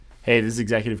Hey, this is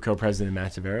Executive Co-President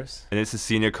Matt Taveras. And this is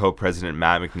Senior Co-President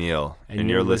Matt McNeil. And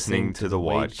you're listening to the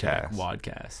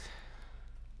Wadcast.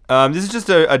 This is just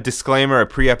a disclaimer, a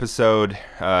pre-episode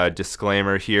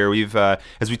disclaimer here. We've,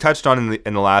 as we touched on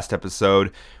in the last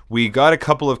episode, we got a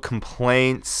couple of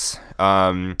complaints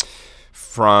from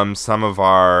some of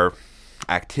our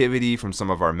activity, from some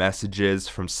of our messages,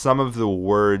 from some of the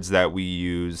words that we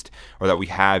used or that we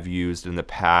have used in the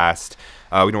past.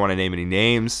 We don't want to name any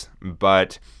names,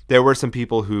 but there were some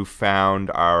people who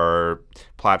found our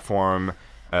platform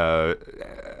and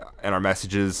our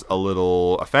messages a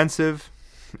little offensive.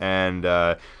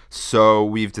 And so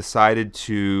we've decided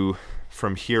to,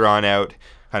 from here on out,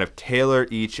 kind of tailor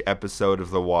each episode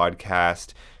of the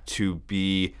Wadcast to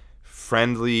be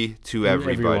friendly to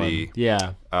everybody.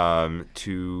 Everyone. Yeah.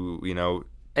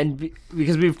 And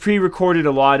because we've pre-recorded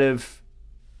a lot of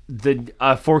the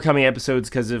forthcoming episodes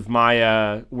because of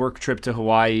my work trip to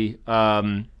Hawaii,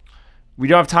 we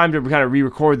don't have time to kind of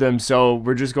re-record them, so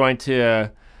we're just going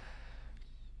to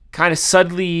kind of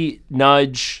subtly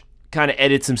nudge, kind of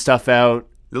edit some stuff out.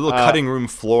 The little cutting room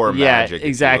floor magic. Yeah,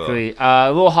 exactly.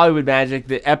 A little Hollywood magic.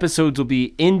 The episodes will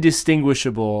be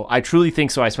indistinguishable. I truly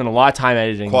think so. I spent a lot of time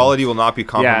editing. Quality will not be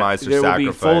compromised or sacrificed. There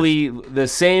will be fully the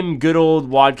same good old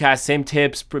Wadcast, same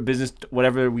tips, business,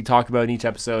 whatever we talk about in each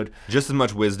episode. Just as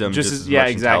much wisdom, just as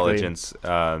much intelligence.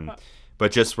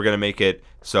 But just we're going to make it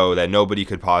so that nobody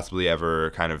could possibly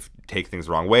ever kind of take things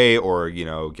the wrong way or,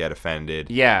 get offended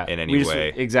in any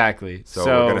way. Exactly. So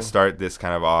we're going to start this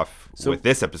kind of off with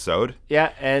this episode.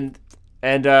 Yeah, and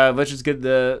let's get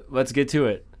to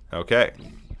it. Okay.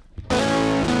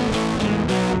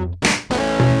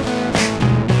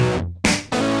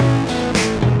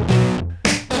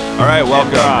 All right,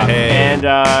 welcome. Hey. And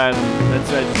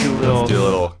let's just do a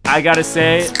little. I gotta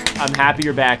say, I'm happy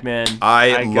you're back, man.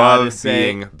 I love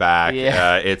being back.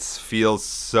 Yeah. It feels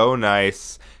so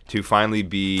nice to finally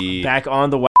be back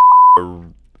on the.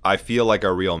 I feel like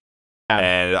a real man,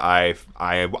 and I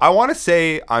want to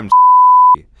say I'm.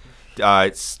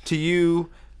 It's to you.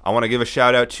 I want to give a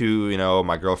shout out to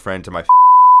my girlfriend, to my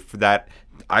for that.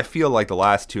 I feel like the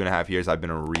last 2.5 years I've been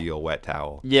a real wet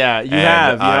towel. Yeah, you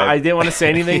have. I didn't want to say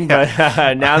anything,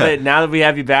 but now that we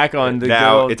have you back on the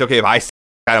now, it's okay if I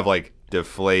kind of like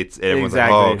deflates. And everyone's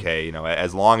like, oh, okay,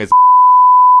 as long as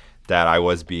that I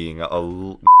was being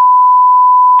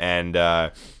and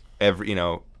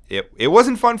it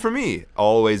wasn't fun for me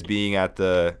always being at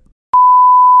the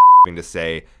to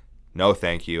say no,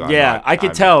 thank you. I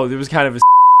could tell there was kind of a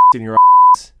in your.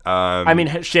 I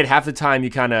mean, shit. Half the time you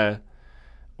kind of.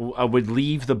 Would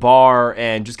leave the bar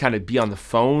and just kind of be on the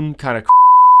phone, kind of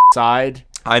side.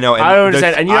 I know. I don't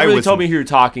understand. And you really told me who you were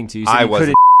taltalking to. You said I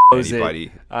wasn't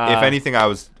anybody. If anything, I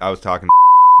was talking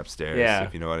upstairs. Yeah.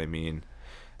 If you know what I mean.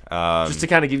 Just to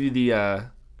kind of give you the,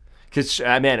 because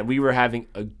man, we were having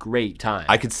a great time.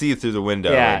 I could see it through the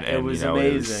window. Yeah, and it was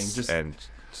amazing.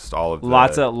 Just all of the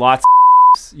lots.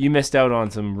 You missed out on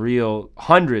some real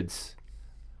hundreds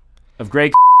of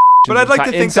great. But I'd like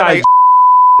to think that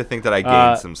I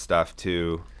gained some stuff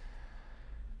too.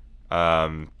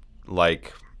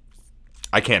 Like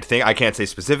I can't say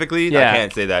specifically. Yeah. I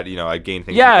can't say that I gained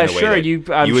things. Yeah, in a way sure. That you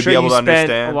would sure be able you to spent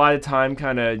understand. A lot of time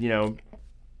kind of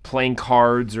playing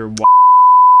cards or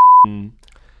and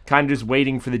kind of just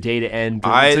waiting for the day to end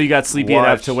until you got sleepy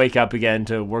enough to wake up again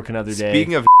to work another day.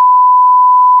 Speaking of,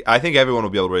 I think everyone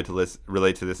will be able to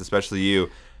relate to this, especially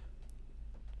you.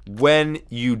 When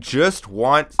you just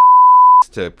want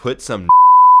to put some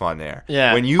on there.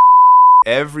 Yeah. When you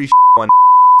every one,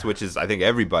 which is I think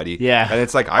everybody. Yeah. And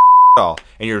it's like I all,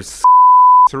 and you're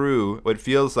through what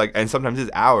feels like, and sometimes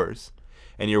it's hours,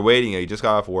 and you're waiting. You just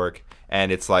got off work,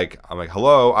 and it's like I'm like,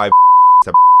 hello,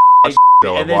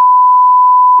 and then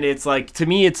it's like to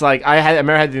me, it's like I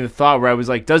remember having the thought where I was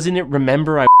like, doesn't it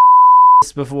remember I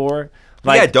this before?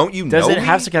 Like, yeah. Don't you know? Does it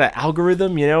have some kind of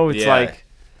algorithm? It's like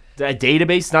a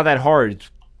database. Not that hard.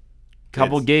 It's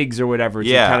couple gigs or whatever.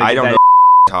 Yeah, I don't know.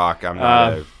 Talk. I'm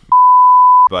not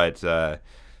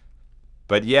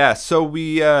but yeah, so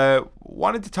we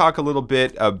wanted to talk a little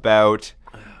bit about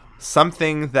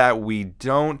something that we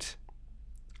don't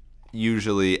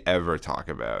usually ever talk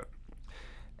about.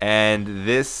 And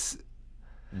this,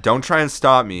 don't try and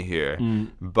stop me here,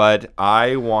 but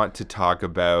I want to talk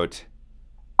about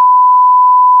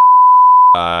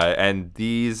and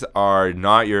these are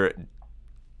not your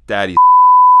daddy's.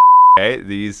 Okay?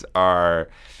 These are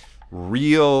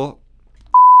real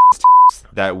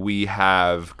that we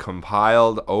have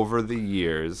compiled over the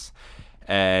years,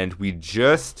 and we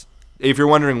just, if you're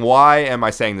wondering why am I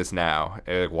saying this now,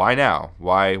 why now?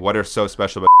 What are so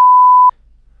special about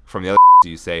from the other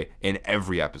you say in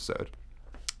every episode?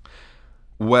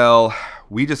 Well,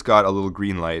 we just got a little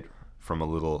green light from a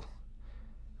little,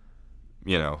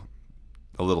 a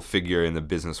little figure in the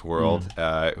business world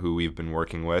who we've been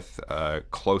working with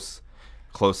closely.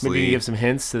 Maybe you give some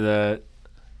hints to the.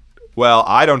 Well,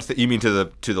 I don't. You mean to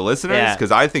the listeners? Yeah.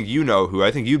 Because I think you know who. I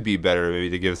think you'd be better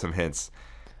maybe to give some hints.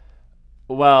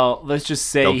 Well, let's just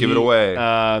say. Don't give it away.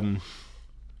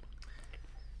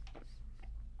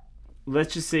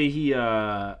 Let's just say he.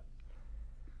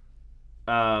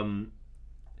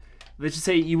 Let's just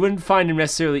say you wouldn't find him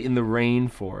necessarily in the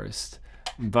rainforest,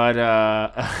 but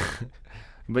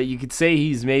but you could say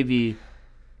he's maybe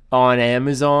on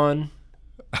Amazon.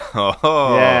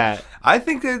 Oh, Yeah. I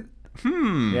think that.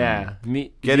 Yeah.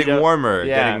 Getting warmer.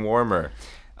 Yeah. Getting warmer.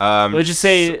 Let's just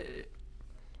say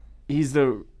he's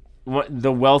the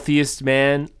wealthiest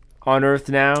man on Earth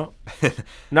now.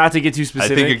 Not to get too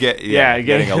specific. I think you're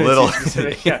getting a little. too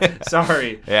specific. Yeah.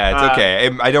 Sorry. Yeah, it's okay.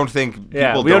 I don't think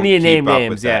people we don't need to name keep up names,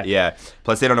 with that. Yeah.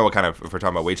 Plus, they don't know what kind of. If we're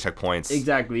talking about wage check points.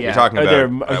 Exactly. Yeah. You're talking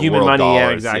about human world money.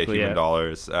 dollars, Yeah. Exactly. human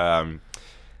dollars.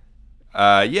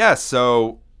 Yeah.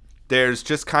 So there's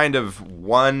just kind of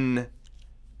one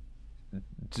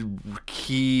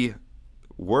key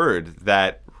word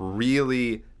that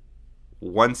really,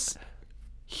 once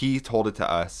he told it to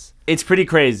us, it's pretty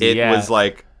crazy. it was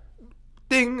like,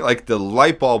 ding, like the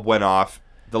light bulb went off.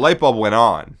 The light bulb went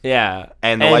on. Yeah.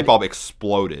 And the light bulb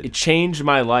exploded. It changed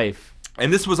my life.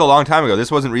 And this was a long time ago.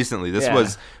 This wasn't recently. This Yeah.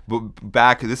 was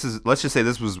back. Let's just say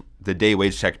this was the day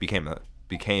wage check became a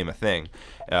thing.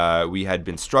 We had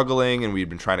been struggling, and we had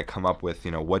been trying to come up with,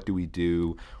 what do we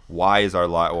do? Why are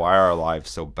our lives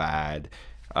so bad?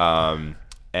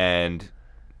 And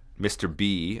Mr.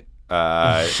 B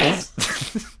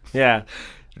Yeah.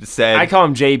 said, I call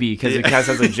him JB because it kind of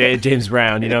sounds like James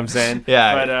Brown. You know what I'm saying?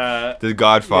 Yeah. But the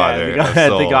Godfather. yeah, of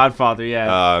soul. the Godfather.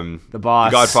 Yeah. The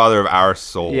boss. The Godfather of our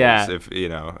souls. Yeah. If So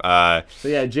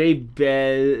yeah,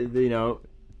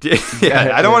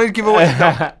 yeah, I don't want to give away.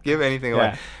 Don't give anything away.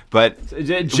 Yeah. But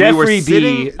Jeffrey we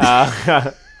B.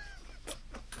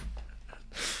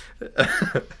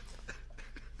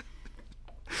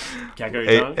 Can't go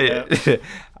your tongue? Yeah.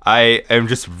 I am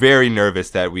just very nervous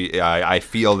that I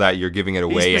feel that you're giving it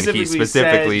away, and he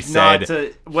specifically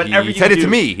said whatever he you said do. it to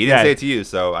me. He didn't Yeah. say it to you,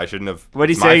 so I shouldn't have. What did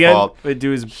he it's my say again? fault. What do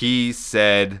his He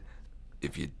said,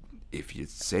 if you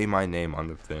say my name on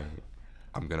the thing,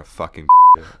 I'm gonna fucking.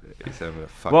 He said, I'm gonna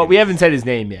fucking. Well, we haven't said his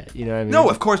name yet. You know what I mean? No,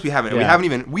 of course we haven't. Yeah.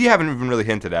 We haven't even really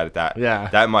hinted at it that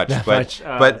much. That but much,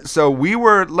 but so we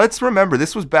were. Let's remember,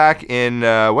 this was back in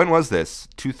when was this?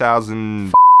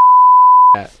 2000.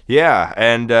 Yeah,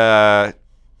 and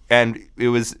it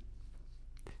was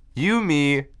you,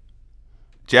 me,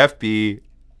 Jeff B,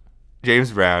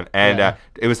 James Brown, and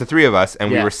it was the three of us,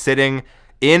 and we Yeah. were sitting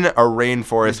in a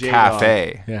rainforest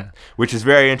cafe, which is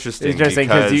very interesting. Interesting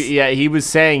because he was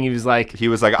saying he was like, this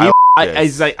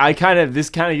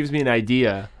kind of gives me an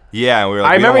idea. Yeah, and we were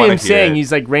like, I we don't remember wanna him hear saying it.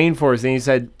 he's like rainforest, and he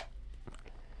said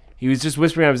he was just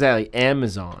whispering on his ear, like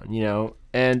Amazon,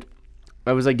 and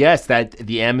I was like, yes, that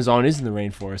the Amazon is in the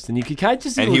rainforest, and you could kind of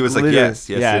just. And he was like, yes,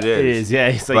 it is. It is.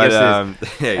 Yeah, he's like, but, yes,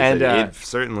 it is. and it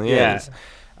certainly is.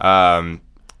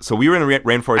 So we were in the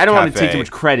rainforest. I don't cafe. want to take too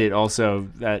much credit. Also,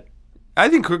 that I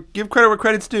think give credit where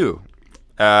credit's due.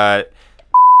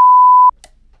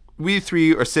 We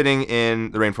three are sitting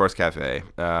in the Rainforest Cafe,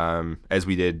 as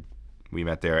we did. We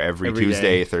met there every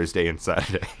Tuesday, day. Thursday, and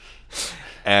Saturday.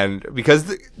 And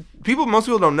because most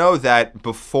people don't know that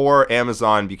before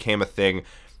Amazon became a thing,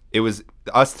 it was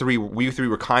us three. We three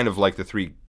were kind of like the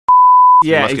three.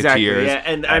 Yeah, exactly. Yeah,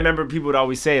 and I remember people would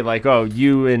always say like, "Oh,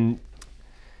 you and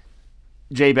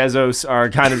Jay Bezos are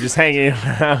kind of just hanging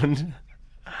around,"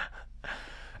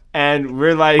 and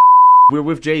we're like, "We're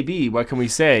with JB. What can we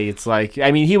say?" It's like,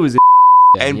 I mean, he was,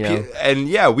 and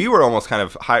yeah, we were almost kind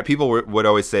of high. People would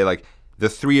always say like, the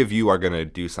three of you are gonna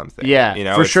do something.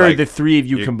 Yeah, for sure. Like, the three of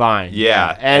you combined.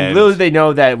 Yeah, and little did they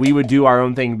know that we would do our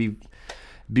own thing,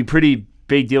 be pretty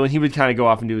big deal, and he would kind of go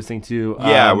off and do his thing too.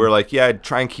 Yeah, we're like,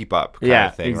 try and keep up. Kind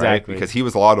of thing, exactly. Right? Because he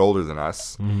was a lot older than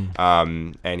us,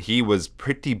 and he was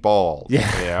pretty bald.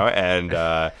 Yeah,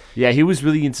 and he was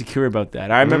really insecure about that.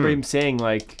 I remember him saying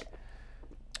like,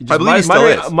 I believe he still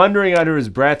is. Muttering under his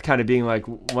breath, kind of being like,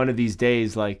 one of these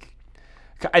days, like,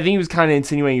 I think he was kind of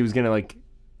insinuating he was gonna like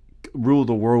rule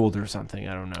the world or something.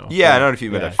 I don't know. Yeah, I don't know if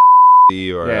you meant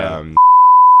or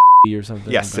or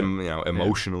something. Yes,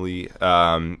 emotionally.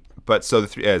 But so the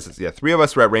three of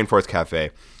us were at Rainforest Cafe,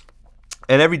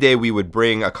 and every day we would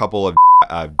bring a couple of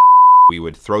we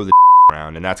would throw the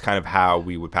around, and that's kind of how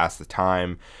we would pass the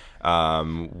time.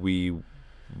 We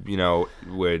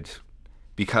would,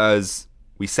 because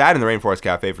we sat in the Rainforest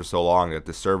Cafe for so long that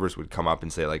the servers would come up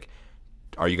and say like,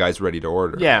 "Are you guys ready to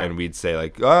order?" Yeah. And we'd say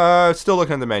like, "Still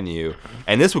looking at the menu,"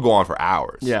 and this would go on for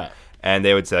hours. Yeah. And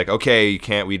they would say like, "Okay, you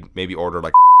can't." We'd maybe order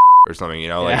like or something,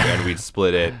 like, and we'd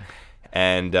split it,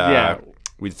 and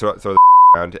we'd throw the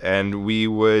around, and we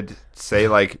would say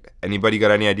like, "Anybody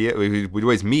got any idea?" We'd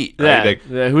always meet. Right?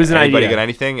 Yeah. Who's an anybody idea? got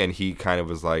anything? And he kind of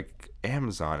was like,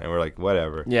 "Amazon," and we're like,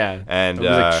 "Whatever." Yeah. And I was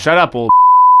like, "Shut up, old."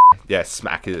 Yeah,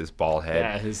 smack his bald head.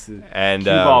 Yeah, his and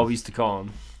cue ball, we used to call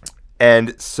him.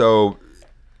 And so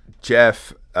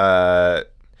Jeff, it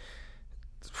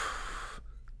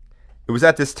was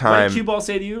at this What time. did cue ball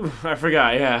say to you? I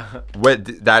forgot. Yeah. What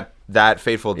that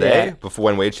fateful day Yeah. before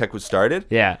when wage check was started?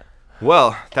 Yeah.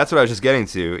 Well, that's what I was just getting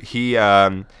to. He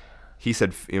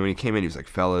said, when he came in, he was like,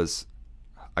 "Fellas,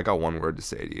 I got one word to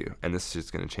say to you, and this is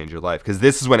just gonna change your life." Because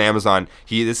this is when Amazon.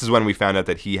 This is when we found out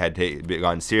that he had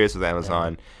gotten serious with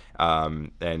Amazon,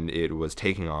 and it was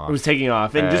taking off. It was taking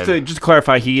off, and just to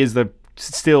clarify, he is the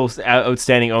still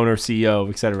outstanding owner, CEO,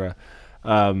 etc.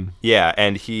 Yeah,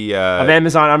 and he Of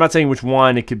Amazon. I'm not saying which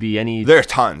one. It could be any. There's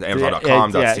tons.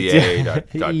 Amazon.com,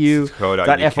 .ca, .eu, .co,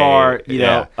 .fr.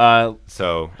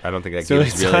 So I don't think that so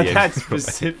gives it's really not that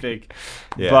specific.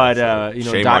 Yeah, but so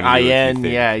shame on you if you .in.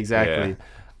 think- Yeah, exactly.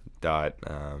 Dot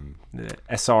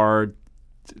SR.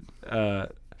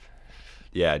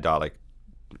 dot like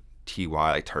TY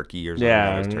like Turkey or something.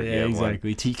 Yeah, There's Turkey yeah, at one.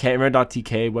 exactly. TK. Remember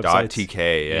 .tk websites? Dot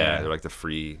TK. Yeah, Yeah. they're like the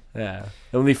free. Yeah,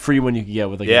 the only free one you could get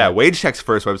with like. Yeah, Wage Check's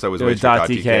first website was It was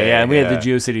WageCheck.tk. .tk. And we had the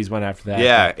GeoCities one after that.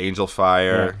 Yeah, Angel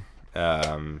Fire.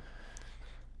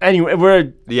 Anyway,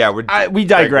 we digress.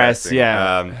 digressing.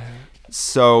 Yeah.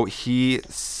 So he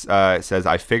says,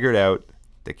 "I figured out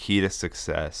the key to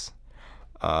success,"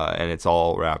 and it's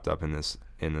all wrapped up in this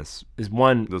Is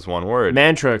one word.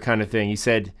 mantra kind of thing. He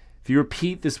said, if you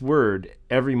repeat this word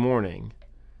every morning,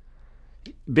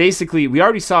 basically, we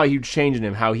already saw a huge change in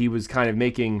him, how he was kind of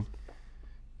making,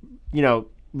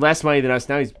 less money than us.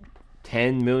 Now he's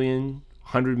 10 million,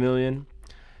 100 million.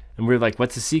 And we're like,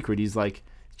 what's the secret? He's like,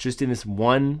 just in this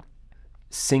one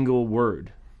single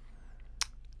word.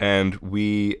 And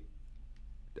we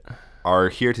are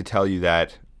here to tell you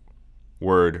that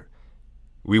word.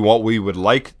 We would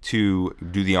like to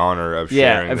do the honor of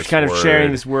sharing this kind word. of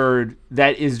sharing this word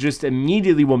that is just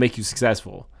immediately will make you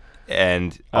successful.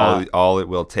 And all it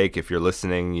will take, if you're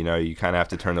listening, you kind of have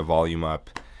to turn the volume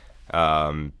up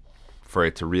for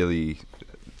it to really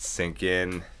sink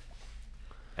in.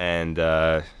 And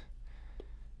I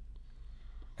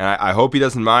hope he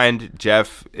doesn't mind,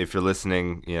 Jeff, if you're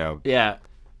listening. Yeah.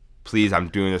 Please, I'm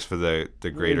doing this for the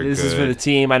greater good. This is for the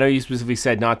team. I know you specifically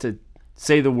said not to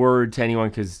say the word to anyone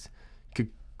because it could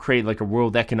create like a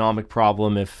world economic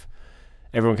problem if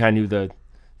everyone kind of knew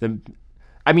the.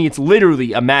 I mean, it's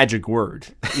literally a magic word.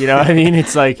 You know what I mean?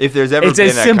 It's like if there's ever it's been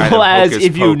as a simple kind of as hocus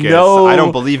if you pocus, know. I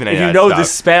don't believe in any if you of know that the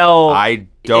stuff. spell. I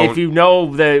don't. If you know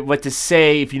what to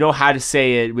say, if you know how to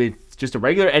say it with just a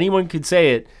regular, anyone could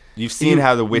say it. You've seen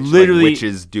how the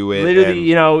witches do it.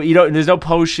 Literally, and you don't. There's no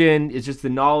potion. It's just the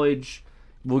knowledge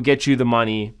will get you the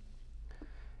money.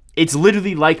 It's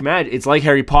literally like magic. It's like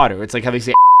Harry Potter. It's like how they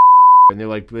say, and they're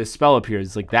like, the spell appears.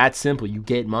 It's like that simple. You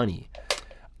get money.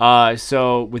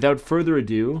 So without further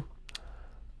ado,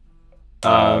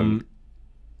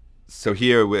 so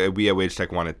here we at Wage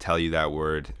Tech want to tell you that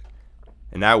word,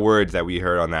 and that word that we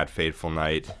heard on that fateful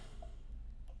night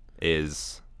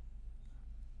is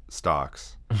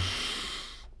stocks.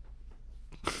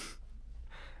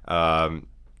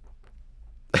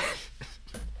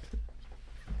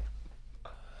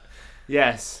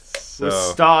 yes, So- with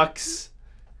stocks,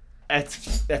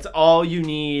 that's all you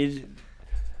need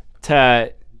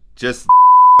to Just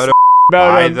about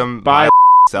buy them, them, buy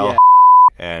sell, yeah.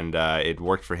 and it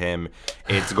worked for him.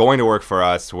 It's going to work for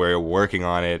us. We're working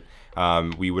on it.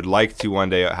 We would like to one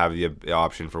day have the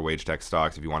option for Wage Tech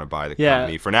stocks if you want to buy the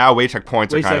company. For now, Wage Tech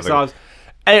points are kind of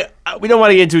like, we don't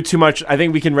want to get into it too much. I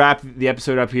think we can wrap the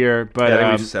episode up here. But I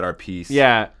think we just said our piece.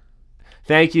 Yeah.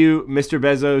 Thank you, Mr.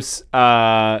 Bezos.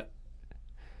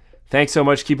 Thanks so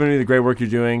much. Keep doing the great work you're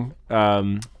doing.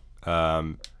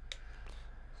 Sodo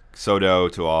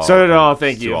to all. Sodo to all.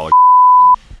 Thank you. To all